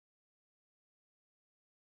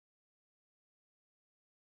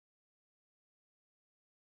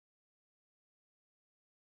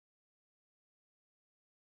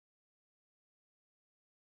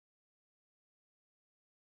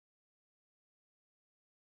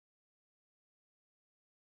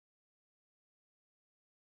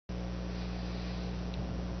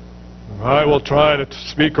I will try to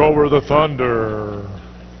speak over the thunder.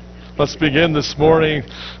 Let's begin this morning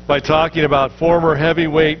by talking about former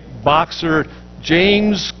heavyweight boxer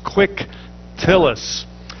James Quick Tillis.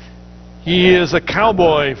 He is a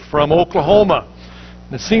cowboy from Oklahoma.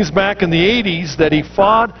 And it seems back in the 80s that he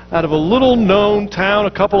fought out of a little-known town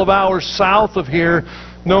a couple of hours south of here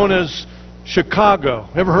known as Chicago.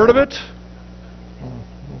 Ever heard of it?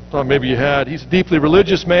 Thought maybe you had. He's a deeply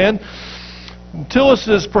religious man. Tillis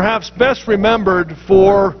is perhaps best remembered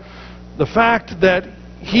for the fact that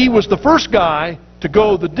he was the first guy to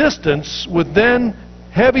go the distance with then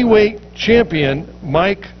heavyweight champion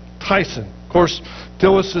Mike Tyson. Of course,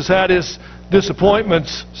 Tillis has had his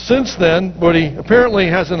disappointments since then, but he apparently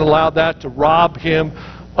hasn't allowed that to rob him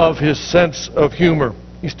of his sense of humor.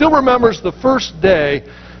 He still remembers the first day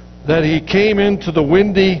that he came into the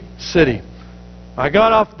Windy City. I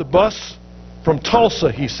got off the bus from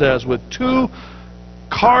Tulsa, he says, with 2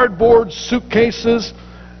 cardboard suitcases,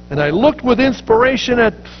 and I looked with inspiration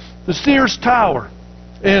at the Sears Tower.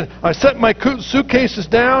 And I set my suitcases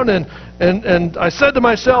down, and I said to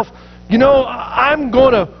myself, you know, I'm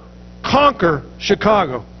going to conquer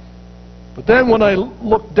Chicago. But then when I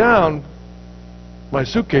looked down, my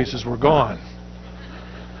suitcases were gone.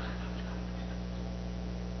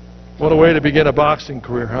 What a way to begin a boxing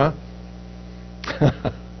career, huh?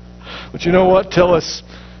 But you know what, Tillis?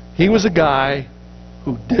 He was a guy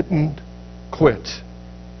who didn't quit.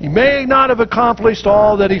 He may not have accomplished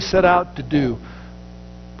all that he set out to do,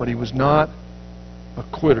 but he was not a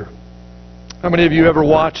quitter. How many of you ever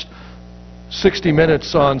watched 60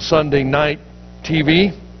 Minutes on Sunday night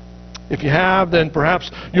TV? If you have, then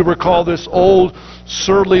perhaps you recall this old,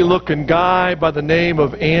 surly-looking guy by the name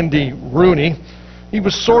of Andy Rooney. He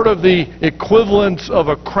was sort of the equivalent of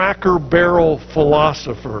a Cracker Barrel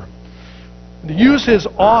philosopher. To use his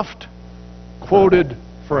oft-quoted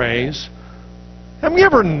phrase, have you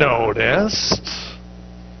ever noticed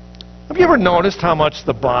how much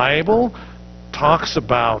the Bible talks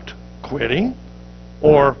about quitting?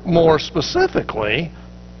 Or more specifically,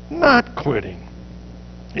 not quitting.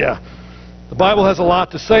 Yeah, the Bible has a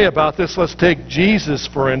lot to say about this. Let's take Jesus,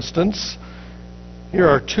 for instance. Here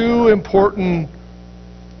are 2 important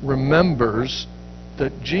remembers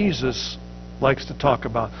that Jesus likes to talk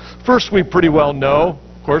about. First, we pretty well know,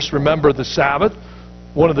 of course, remember the Sabbath,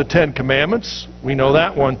 one of the 10 commandments. We know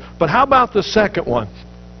that one. But how about the second one?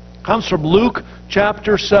 It comes from Luke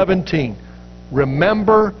chapter 17.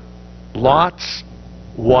 Remember Lot's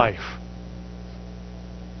wife.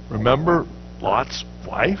 Remember Lot's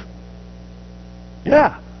wife?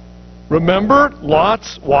 Yeah. Remember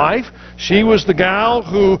Lot's wife? She was the gal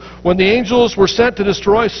who, when the angels were sent to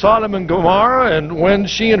destroy Sodom and Gomorrah, and when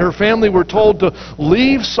she and her family were told to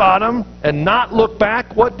leave Sodom and not look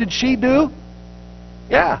back, what did she do?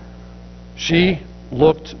 Yeah. She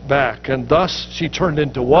looked back, and thus she turned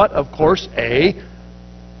into what? Of course, a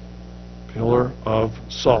pillar of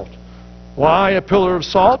salt. Why a pillar of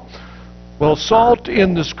salt? Well, salt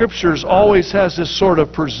in the Scriptures always has this sort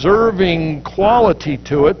of preserving quality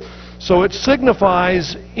to it, so it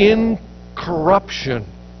signifies incorruption,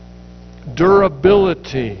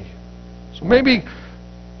 durability. So maybe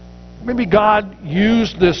God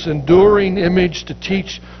used this enduring image to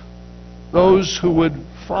teach those who would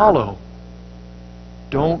follow.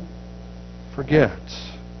 Don't forget.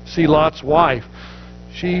 See, Lot's wife,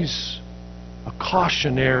 she's a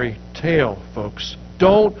cautionary tale, folks.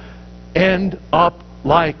 Don't end up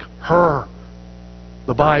like her,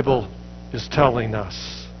 the Bible is telling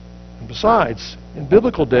us. And besides, in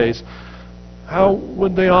biblical days, how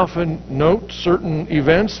would they often note certain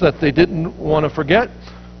events that they didn't want to forget?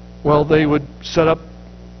 Well, they would set up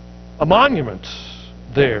a monument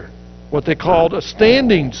there, what they called a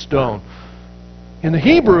standing stone. In the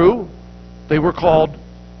Hebrew, they were called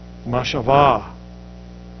mashavah.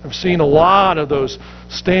 I've seen a lot of those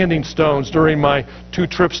standing stones during my 2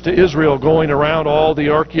 trips to Israel, going around all the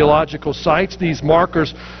archaeological sites. These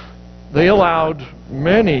markers, they allowed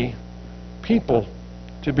many people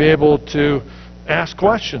to be able to ask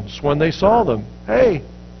questions when they saw them. Hey,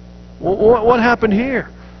 what happened here?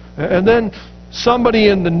 And then somebody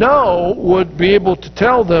in the know would be able to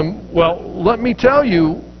tell them, well, let me tell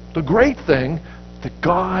you the great thing that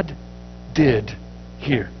God did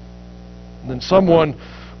here. And then someone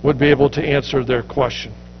would be able to answer their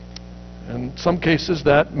question. In some cases,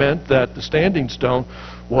 that meant that the standing stone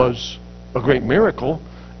was a great miracle,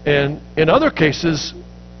 and in other cases,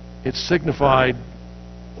 it signified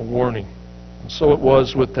a warning. And so it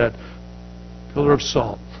was with that pillar of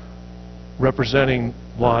salt representing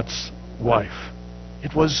Lot's wife.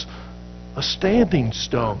 It was a standing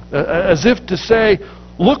stone, as if to say,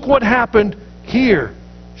 Look what happened here.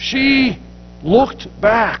 She looked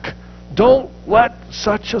back. Don't let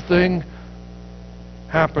such a thing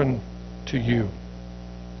happen to you.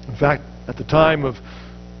 In fact, at the time of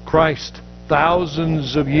Christ,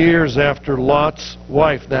 thousands of years after Lot's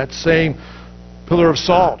wife, that same pillar of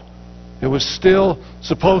salt, it was still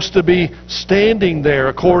supposed to be standing there,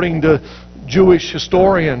 according to Jewish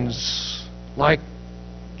historians like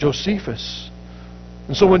Josephus.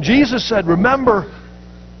 And so when Jesus said, remember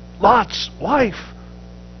Lot's wife,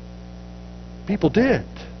 people did.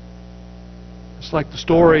 It's like the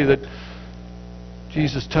story that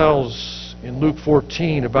Jesus tells in Luke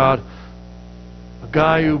 14 about a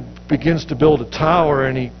guy who begins to build a tower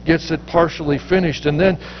and he gets it partially finished, and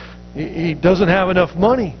then he doesn't have enough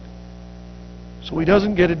money, so he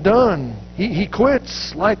doesn't get it done. He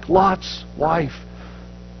quits like Lot's wife.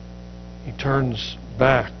 He turns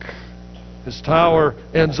back. His tower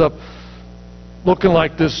ends up looking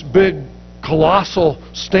like this big, colossal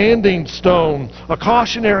standing stone, a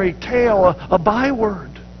cautionary tale, a byword.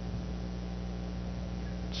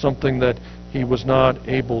 Something that he was not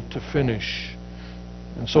able to finish.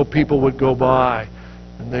 And so people would go by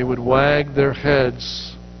and they would wag their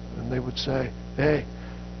heads and they would say, hey,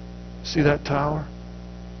 see that tower?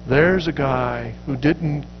 There's a guy who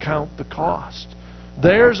didn't count the cost.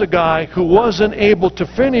 There's a guy who wasn't able to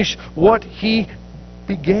finish what he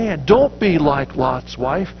began. Don't be like Lot's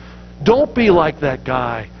wife. Don't be like that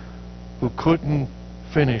guy who couldn't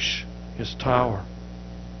finish his tower.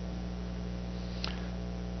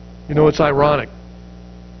 You know, it's ironic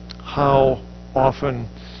how often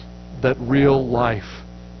that real life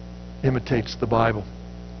imitates the Bible.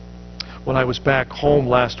 When I was back home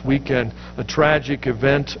last weekend, a tragic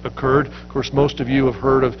event occurred. Of course, most of you have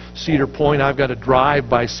heard of Cedar Point. I've got to drive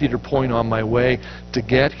by Cedar Point on my way to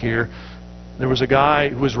get here. There was a guy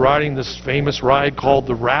who was riding this famous ride called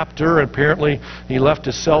the Raptor, and apparently he left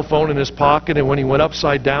his cell phone in his pocket, and when he went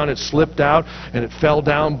upside down, it slipped out, and it fell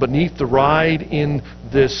down beneath the ride in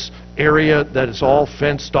this area that is all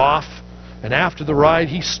fenced off. And after the ride,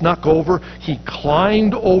 he snuck over. He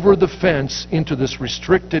climbed over the fence into this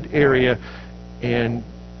restricted area, and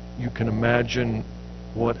you can imagine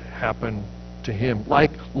what happened to him.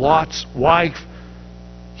 Like Lot's wife,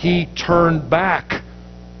 he turned back.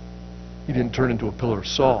 He didn't turn into a pillar of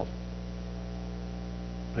salt.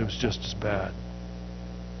 It was just as bad.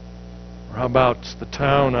 Or how about the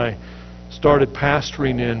town I started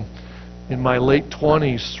pastoring in my late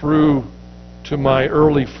 20s through to my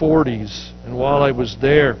early 40s. And while I was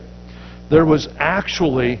there was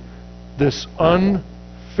actually this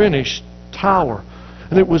unfinished tower.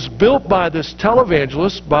 And it was built by this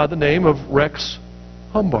televangelist by the name of Rex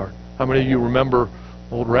Humbard. How many of you remember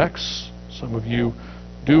old Rex? Some of you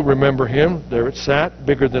do remember him. There it sat,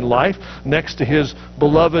 bigger than life, next to his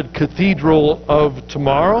beloved Cathedral of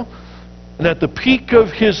Tomorrow. And at the peak of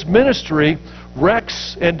his ministry,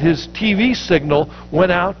 Rex and his TV signal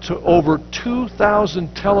went out to over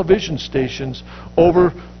 2,000 television stations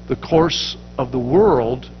over the course of the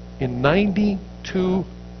world in 92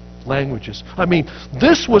 languages. I mean,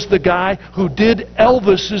 this was the guy who did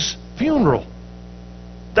Elvis's funeral.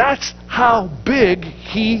 That's how big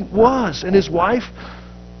he was. And his wife,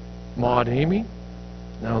 Maud Amy,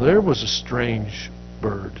 now there was a strange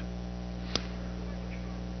bird.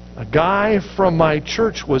 A guy from my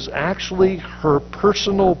church was actually her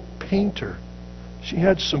personal painter. She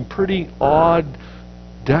had some pretty odd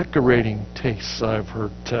decorating tastes, I've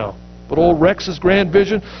heard tell. But old Rex's grand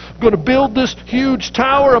vision, going to build this huge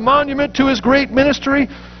tower, a monument to his great ministry,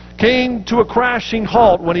 came to a crashing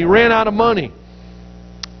halt when he ran out of money.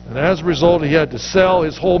 And as a result, he had to sell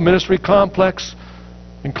his whole ministry complex,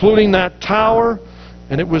 including that tower.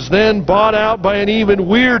 And it was then bought out by an even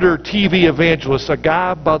weirder TV evangelist, a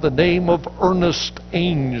guy by the name of Ernest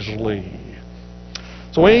Angley.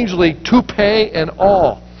 So Angley, toupee and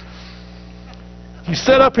all. He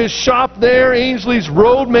set up his shop there. Angley's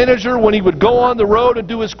road manager, when he would go on the road and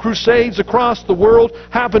do his crusades across the world,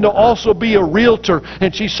 happened to also be a realtor.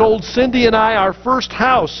 And she sold Cindy and I our first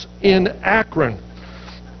house in Akron.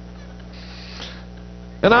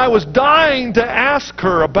 And I was dying to ask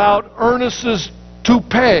her about Ernest's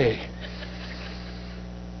toupee.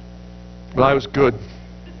 But I was good.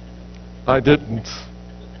 I didn't.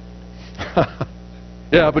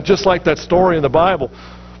 Yeah, but just like that story in the Bible,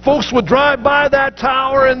 folks would drive by that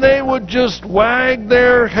tower and they would just wag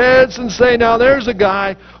their heads and say, now there's a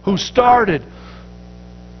guy who started,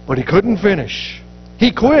 but he couldn't finish.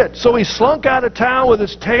 He quit, so he slunk out of town with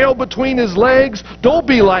his tail between his legs. Don't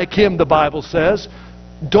be like him, the Bible says.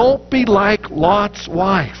 Don't be like Lot's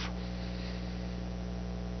wife.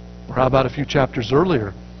 Or how about a few chapters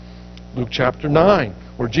earlier? Luke chapter 9,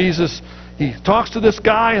 where Jesus, he talks to this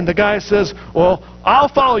guy, and the guy says, well, I'll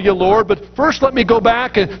follow you, Lord, but first let me go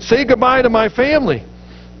back and say goodbye to my family.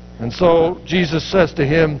 And so Jesus says to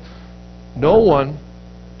him, no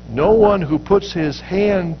one who puts his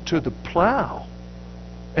hand to the plow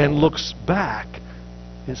and looks back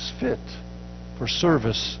is fit for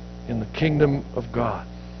service in the kingdom of God.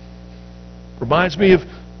 Reminds me of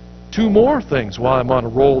two more things while I'm on a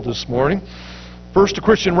roll this morning. First, a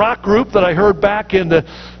Christian rock group that I heard back in the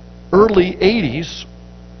early 80s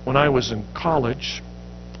when I was in college.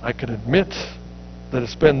 I can admit that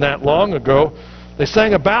it's been that long ago. They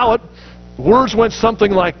sang a ballad. The words went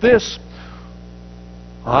something like this: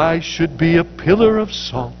 I should be a pillar of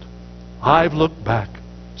salt. I've looked back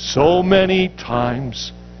so many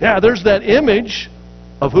times. Yeah, there's that image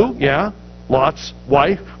of who? Yeah, Lot's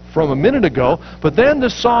wife from a minute ago. But then the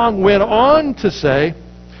song went on to say,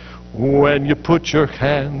 when you put your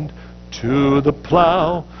hand to the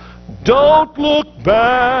plow, don't look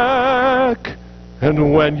back.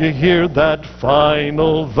 And when you hear that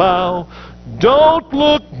final vow, don't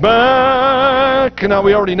look back. And now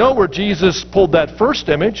we already know where Jesus pulled that first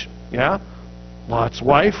image. Yeah, Lot's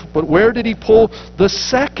wife. But where did he pull the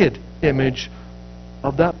second image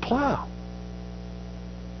of that plow?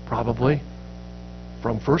 Probably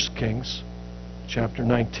from 1 Kings chapter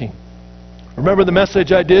 19. Remember the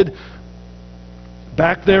message I did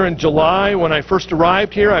back there in July when I first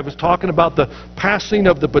arrived here? I was talking about the passing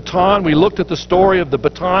of the baton. We looked at the story of the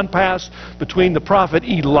baton pass between the prophet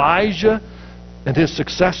Elijah and his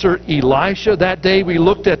successor Elisha. That day we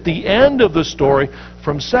looked at the end of the story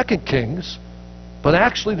from 2 Kings, but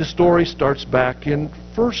actually the story starts back in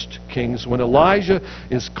 1 Kings when Elijah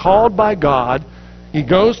is called by God. He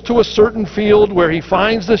goes to a certain field where he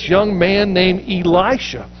finds this young man named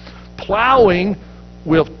Elisha plowing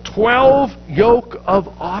with 12 yoke of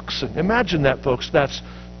oxen. Imagine that, folks. That's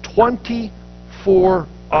 24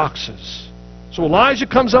 oxes. So Elijah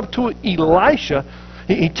comes up to Elisha.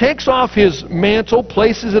 He takes off his mantle,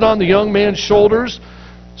 places it on the young man's shoulders,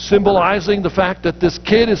 symbolizing the fact that this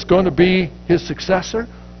kid is going to be his successor.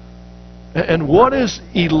 And what is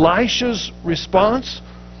Elisha's response?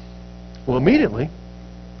 Well, immediately,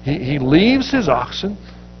 he leaves his oxen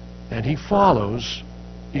and he follows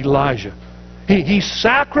Elijah. He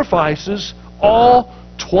sacrifices all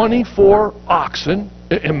 24 oxen.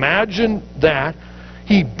 Imagine that.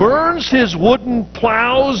 He burns his wooden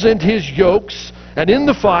plows and his yokes, and in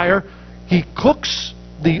the fire, he cooks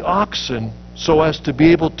the oxen so as to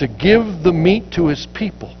be able to give the meat to his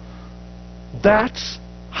people. That's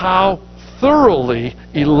how thoroughly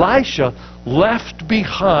Elisha left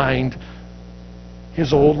behind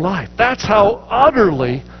his old life. That's how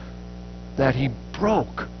utterly that he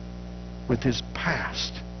broke with his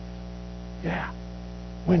past. Yeah.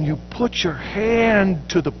 When you put your hand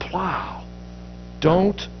to the plow,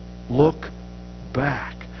 don't look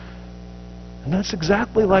back. And that's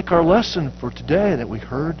exactly like our lesson for today that we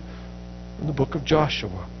heard in the book of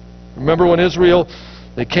Joshua. Remember when Israel,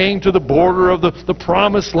 they came to the border of the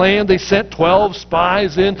promised land. They sent 12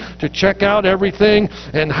 spies in to check out everything.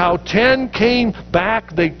 And how 10 came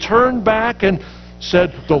back. They turned back and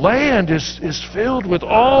said, the land is filled with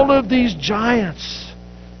all of these giants.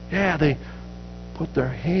 Yeah, they put their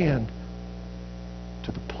hand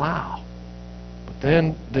to the plow. But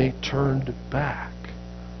then they turned back.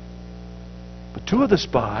 But two of the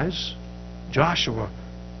spies, Joshua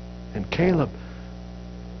and Caleb,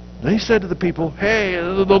 they said to the people, hey,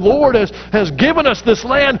 the Lord has given us this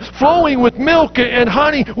land flowing with milk and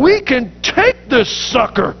honey. We can take this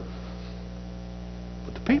sucker.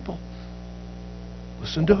 But the people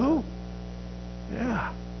listened to who?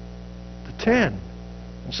 Yeah, the 10.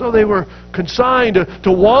 And so they were consigned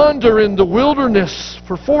to wander in the wilderness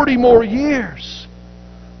for 40 more years.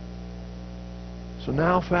 So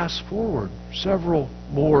now fast forward several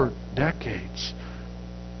more decades.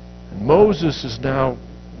 And Moses is now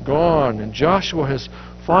gone, and Joshua has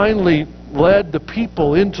finally led the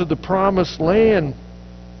people into the promised land.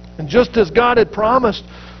 And just as God had promised,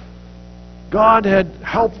 God had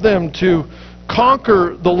helped them to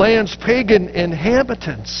conquer the land's pagan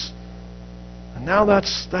inhabitants. And now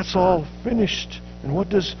that's all finished. And what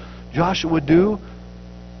does Joshua do?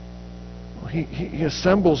 Well, he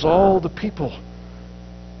assembles all the people.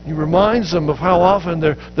 He reminds them of how often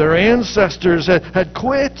their ancestors had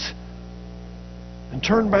quit and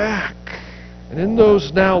turned back. And in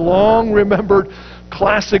those now long remembered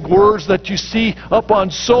classic words that you see up on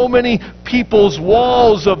so many people's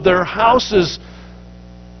walls of their houses,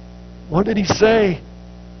 what did he say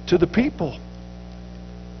to the people?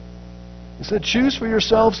 He said, choose for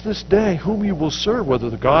yourselves this day whom you will serve, whether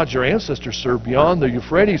the gods your ancestors served beyond the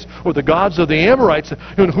Euphrates or the gods of the Amorites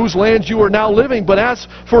in whose lands you are now living. But as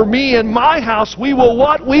for me and my house, we will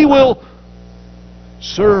what? We will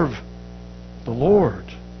serve the Lord.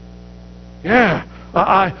 Yeah,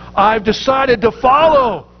 I've decided to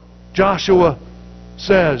follow, Joshua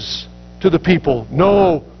says to the people.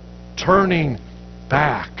 No turning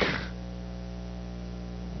back.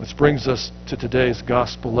 Which brings us to today's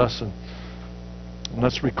gospel lesson. And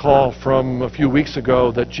let's recall from a few weeks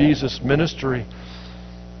ago that Jesus' ministry,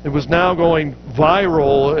 it was now going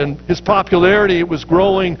viral, and his popularity, it was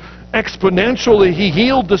growing exponentially. He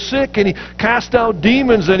healed the sick, and he cast out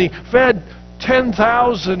demons, and he fed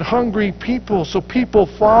 10,000 hungry people. So people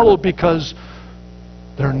followed because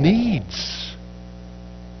their needs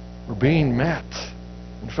were being met.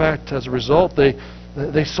 In fact, as a result,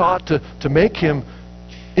 they sought to make him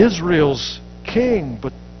Israel's king,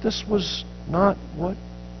 but this was not what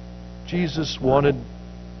Jesus wanted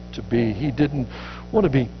to be. He didn't want to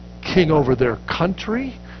be king over their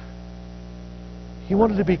country. He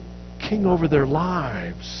wanted to be king over their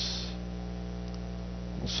lives.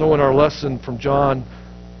 And so in our lesson from John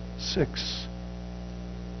 6,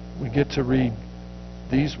 we get to read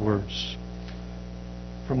these words.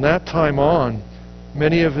 From that time on,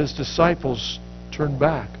 many of his disciples turned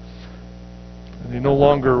back, and they no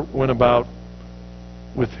longer went about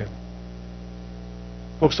with him.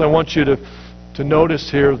 Folks, I want you to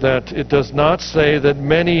notice here that it does not say that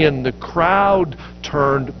many in the crowd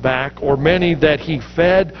turned back or many that he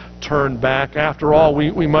fed turned back. After all,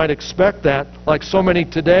 we might expect that. Like so many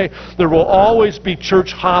today, there will always be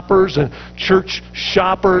church hoppers and church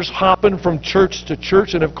shoppers hopping from church to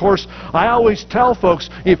church. And of course, I always tell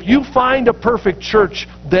folks, if you find a perfect church,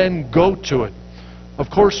 then go to it.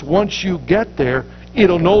 Of course, once you get there,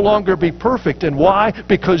 it'll no longer be perfect. And why?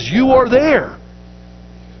 Because you are there.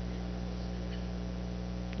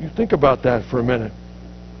 You think about that for a minute.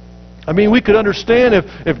 I mean, we could understand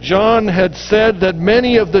if John had said that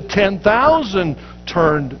many of the 10,000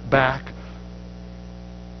 turned back.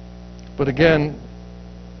 But again,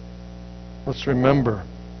 let's remember,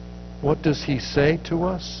 what does he say to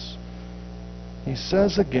us? He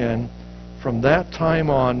says again, from that time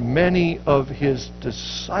on, many of his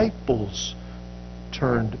disciples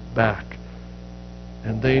turned back,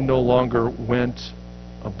 and they no longer went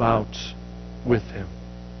about with him.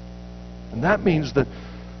 And that means that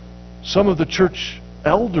some of the church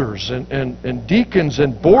elders and deacons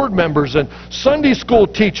and board members and Sunday school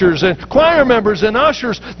teachers and choir members and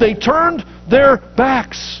ushers, they turned their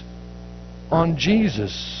backs on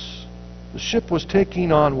Jesus. The ship was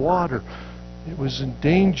taking on water. It was in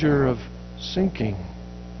danger of sinking.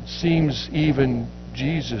 It seems even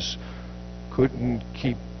Jesus couldn't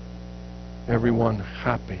keep everyone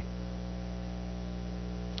happy.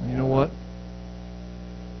 And you know what?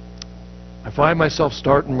 I find myself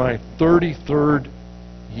starting my 33rd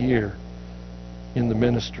year in the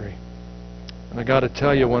ministry. And I got to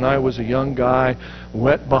tell you, when I was a young guy,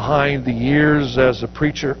 wet behind the ears as a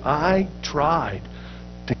preacher, I tried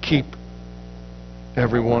to keep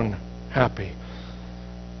everyone happy.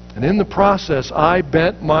 And in the process, I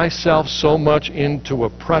bent myself so much into a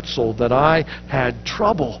pretzel that I had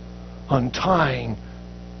trouble untying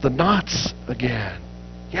the knots again.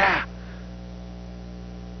 Yeah.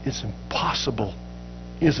 It's impossible,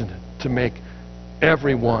 isn't it, to make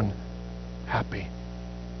everyone happy.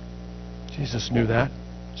 Jesus knew that.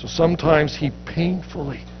 So sometimes he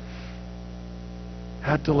painfully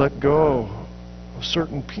had to let go of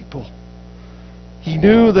certain people. He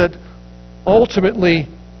knew that ultimately,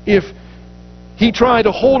 if he tried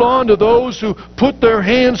to hold on to those who put their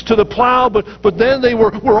hands to the plow, but then they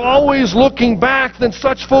were always looking back, then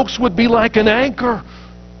such folks would be like an anchor,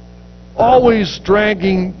 always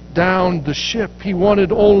dragging down the ship. He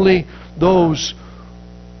wanted only those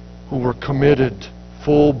who were committed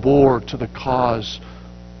full bore to the cause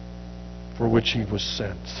for which he was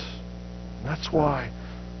sent. And that's why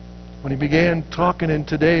when he began talking in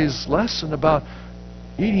today's lesson about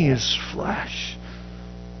eating his flesh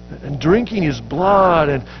and drinking his blood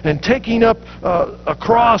and taking up a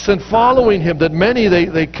cross and following him, that many,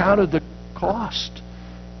 they counted the cost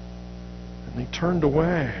and they turned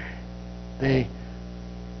away. They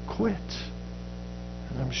quit.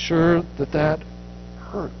 And I'm sure that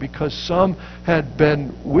hurt, because some had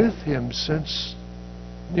been with him since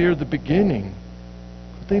near the beginning.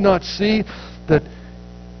 Could they not see that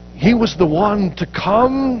he was the one to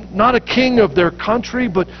come, not a king of their country,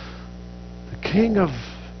 but the king of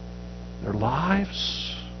their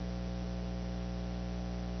lives?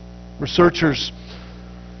 Researchers,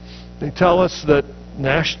 they tell us that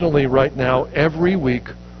nationally right now, every week,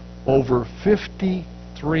 over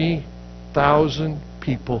 53,000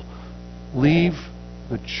 people leave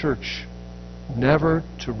the church never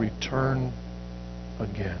to return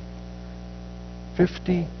again.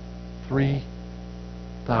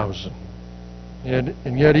 53,000.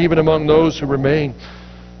 And yet, even among those who remain,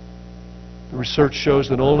 the research shows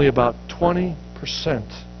that only about 20%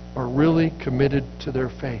 are really committed to their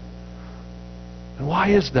faith. And why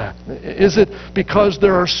is that? Is it because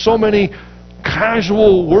there are so many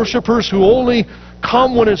casual worshipers who only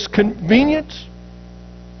come when it's convenient?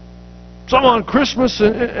 Some on Christmas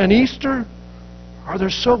and Easter? Are there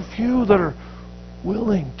so few that are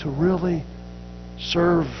willing to really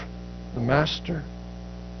serve the Master?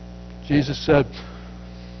 Jesus said,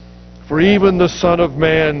 "For even the Son of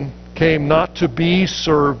Man came not to be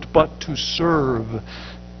served, but to serve,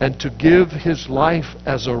 and to give His life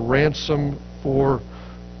as a ransom for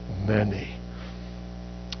many."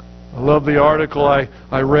 I love the article I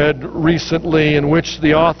read recently in which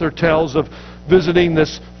the author tells of visiting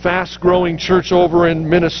this fast-growing church over in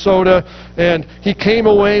Minnesota, and he came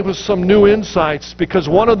away with some new insights, because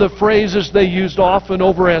one of the phrases they used often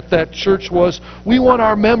over at that church was, "We want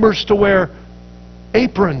our members to wear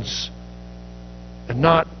aprons and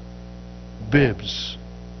not bibs."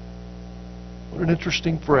 What an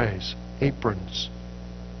interesting phrase. Aprons,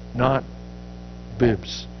 not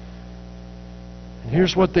bibs. And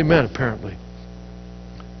here's what they meant, apparently.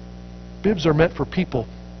 Bibs are meant for people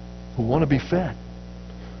who want to be fed.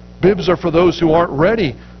 Bibs are for those who aren't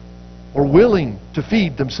ready or willing to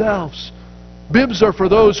feed themselves. Bibs are for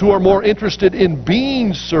those who are more interested in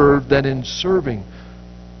being served than in serving.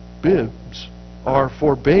 Bibs are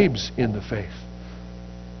for babes in the faith.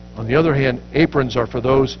 On the other hand, aprons are for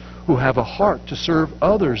those who have a heart to serve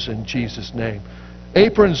others in Jesus' name.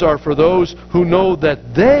 Aprons are for those who know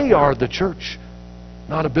that they are the church,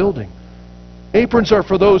 not a building. Aprons are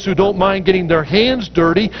for those who don't mind getting their hands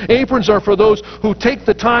dirty. Aprons are for those who take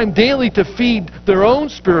the time daily to feed their own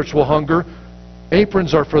spiritual hunger.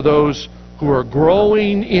 Aprons are for those who are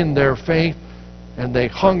growing in their faith, and they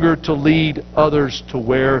hunger to lead others to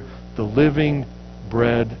where the living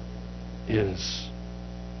bread is.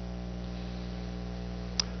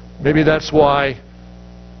 Maybe that's why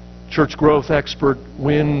church growth expert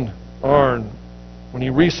Win Arn, when he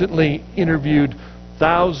recently interviewed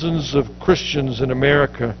thousands of Christians in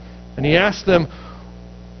America, and he asked them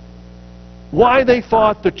why they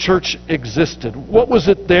thought the church existed. What was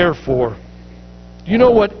it there for? Do you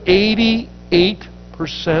know what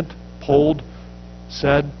 88% polled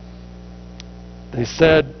said? They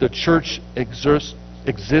said the church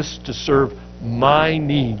exists to serve my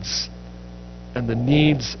needs and the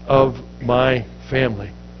needs of my family.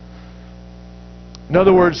 In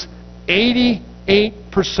other words,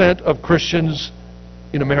 88% of Christians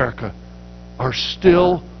in America are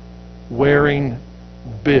still wearing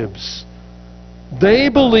bibs. They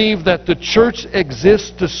believe that the church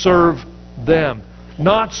exists to serve them,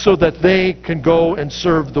 not so that they can go and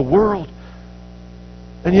serve the world.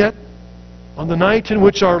 And yet, on the night in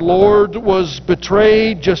which our Lord was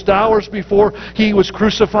betrayed, just hours before He was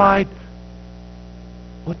crucified,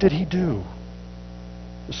 what did He do?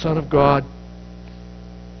 The Son of God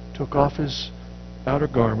took off His outer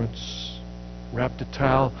garments, wrapped a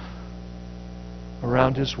towel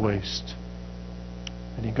around His waist,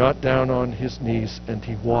 and He got down on His knees and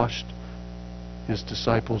He washed His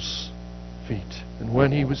disciples' feet. And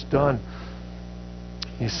when He was done,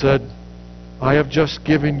 He said, "I have just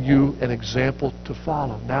given you an example to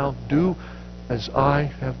follow. Now do as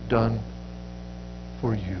I have done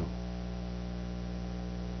for you."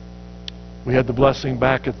 We had the blessing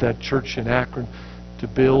back at that church in Akron to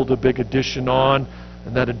build a big addition on,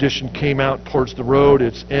 and that addition came out towards the road.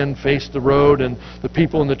 Its end faced the road, and the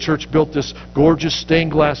people in the church built this gorgeous stained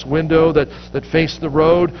glass window that faced the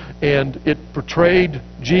road, and it portrayed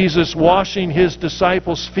Jesus washing His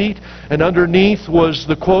disciples' feet, and underneath was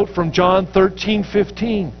the quote from John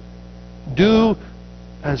 13:15. "Do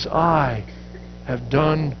as I have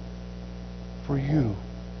done for you."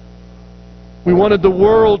 We wanted the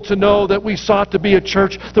world to know that we sought to be a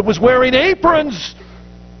church that was wearing aprons,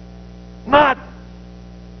 not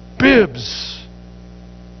bibs.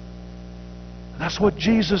 That's what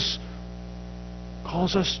Jesus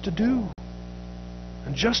calls us to do.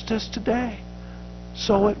 And just as today,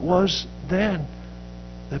 so it was then.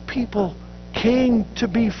 The people came to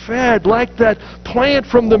be fed, like that plant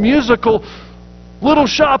from the musical Little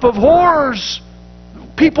Shop of Horrors.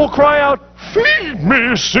 People cry out, "Feed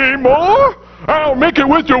me, Seymour! I'll make it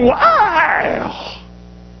with your while."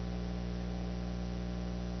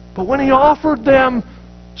 But when He offered them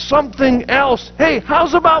something else. Hey,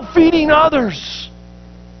 how's about feeding others?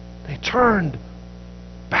 They turned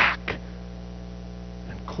back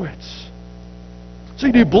and quit.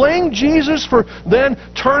 See, do you blame Jesus for then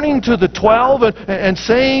turning to the 12 and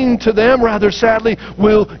saying to them rather sadly,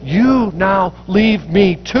 will you now leave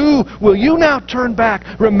me too? Will you now turn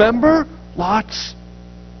back? Remember Lot's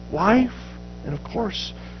wife? And of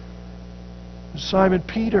course, Simon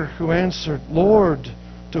Peter who answered, Lord,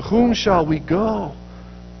 to whom shall we go?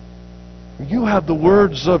 You have the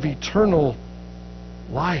words of eternal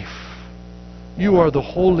life. You are the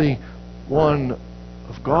Holy One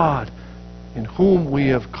of God, in whom we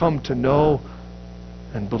have come to know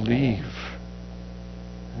and believe.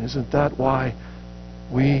 And isn't that why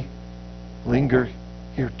we linger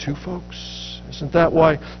here too, folks? Isn't that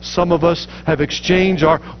why some of us have exchanged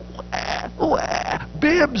our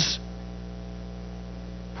bibs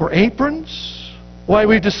for aprons? Why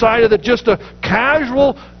we've decided that just a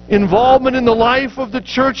casual involvement in the life of the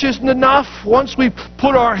church isn't enough. Once we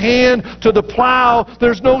put our hand to the plow,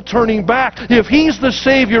 there's no turning back. If He's the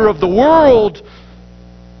Savior of the world,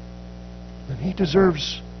 then He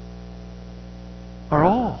deserves our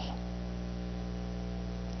all.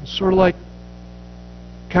 It's sort of like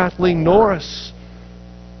Kathleen Norris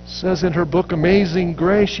says in her book Amazing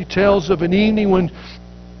Grace. She tells of an evening when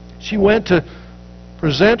she went to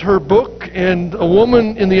present her book, and a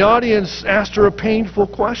woman in the audience asked her a painful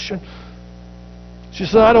question. She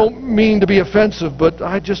said, I don't mean to be offensive, but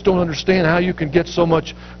I just don't understand how you can get so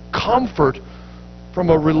much comfort from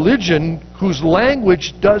a religion whose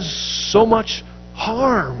language does so much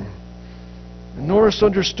harm. And Norris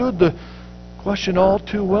understood the question all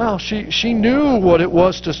too well. She knew what it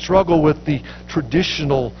was to struggle with the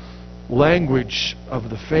traditional language of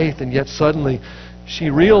the faith, and yet suddenly she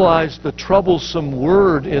realized the troublesome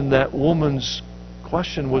word in that woman's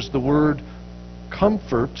question was the word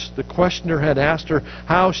comfort. The questioner had asked her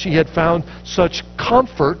how she had found such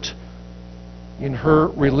comfort in her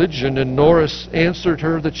religion, and Norris answered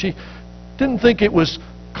her that she didn't think it was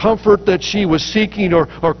comfort that she was seeking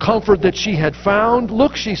or comfort that she had found.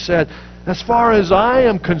 Look, she said, as far as I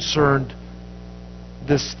am concerned,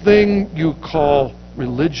 this thing you call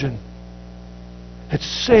religion, it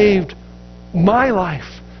saved my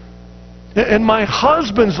life and my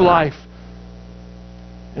husband's life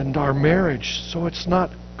and our marriage. So it's not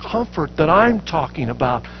comfort that I'm talking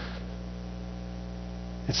about.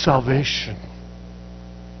 It's salvation.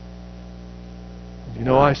 You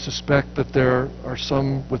know, I suspect that there are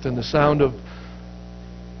some within the sound of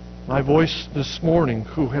my voice this morning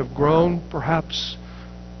who have grown perhaps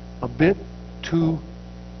a bit too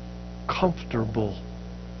comfortable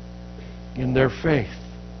in their faith.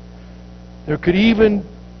 There could even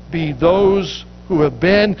be those who have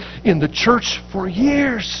been in the church for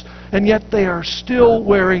years, and yet they are still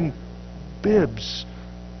wearing bibs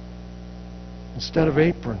instead of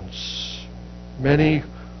aprons. Many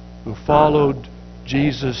who followed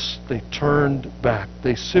Jesus, they turned back.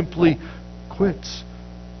 They simply quit,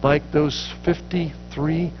 like those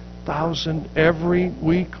 53,000 every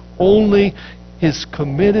week. Only His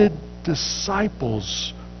committed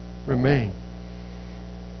disciples remain.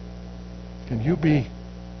 Can you be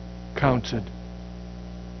counted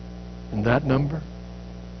in that number?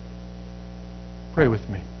 Pray with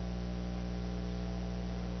me.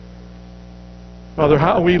 Father,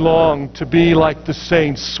 how we long to be like the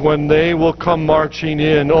saints when they will come marching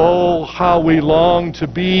in. Oh, how we long to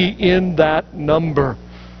be in that number.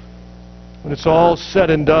 When it's all said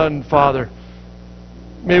and done, Father,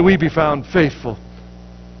 may we be found faithful.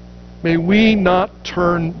 May we not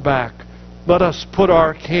turn back. Let us put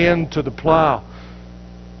our hand to the plow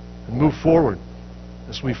and move forward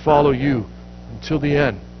as we follow You until the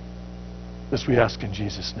end. This we ask in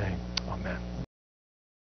Jesus' name.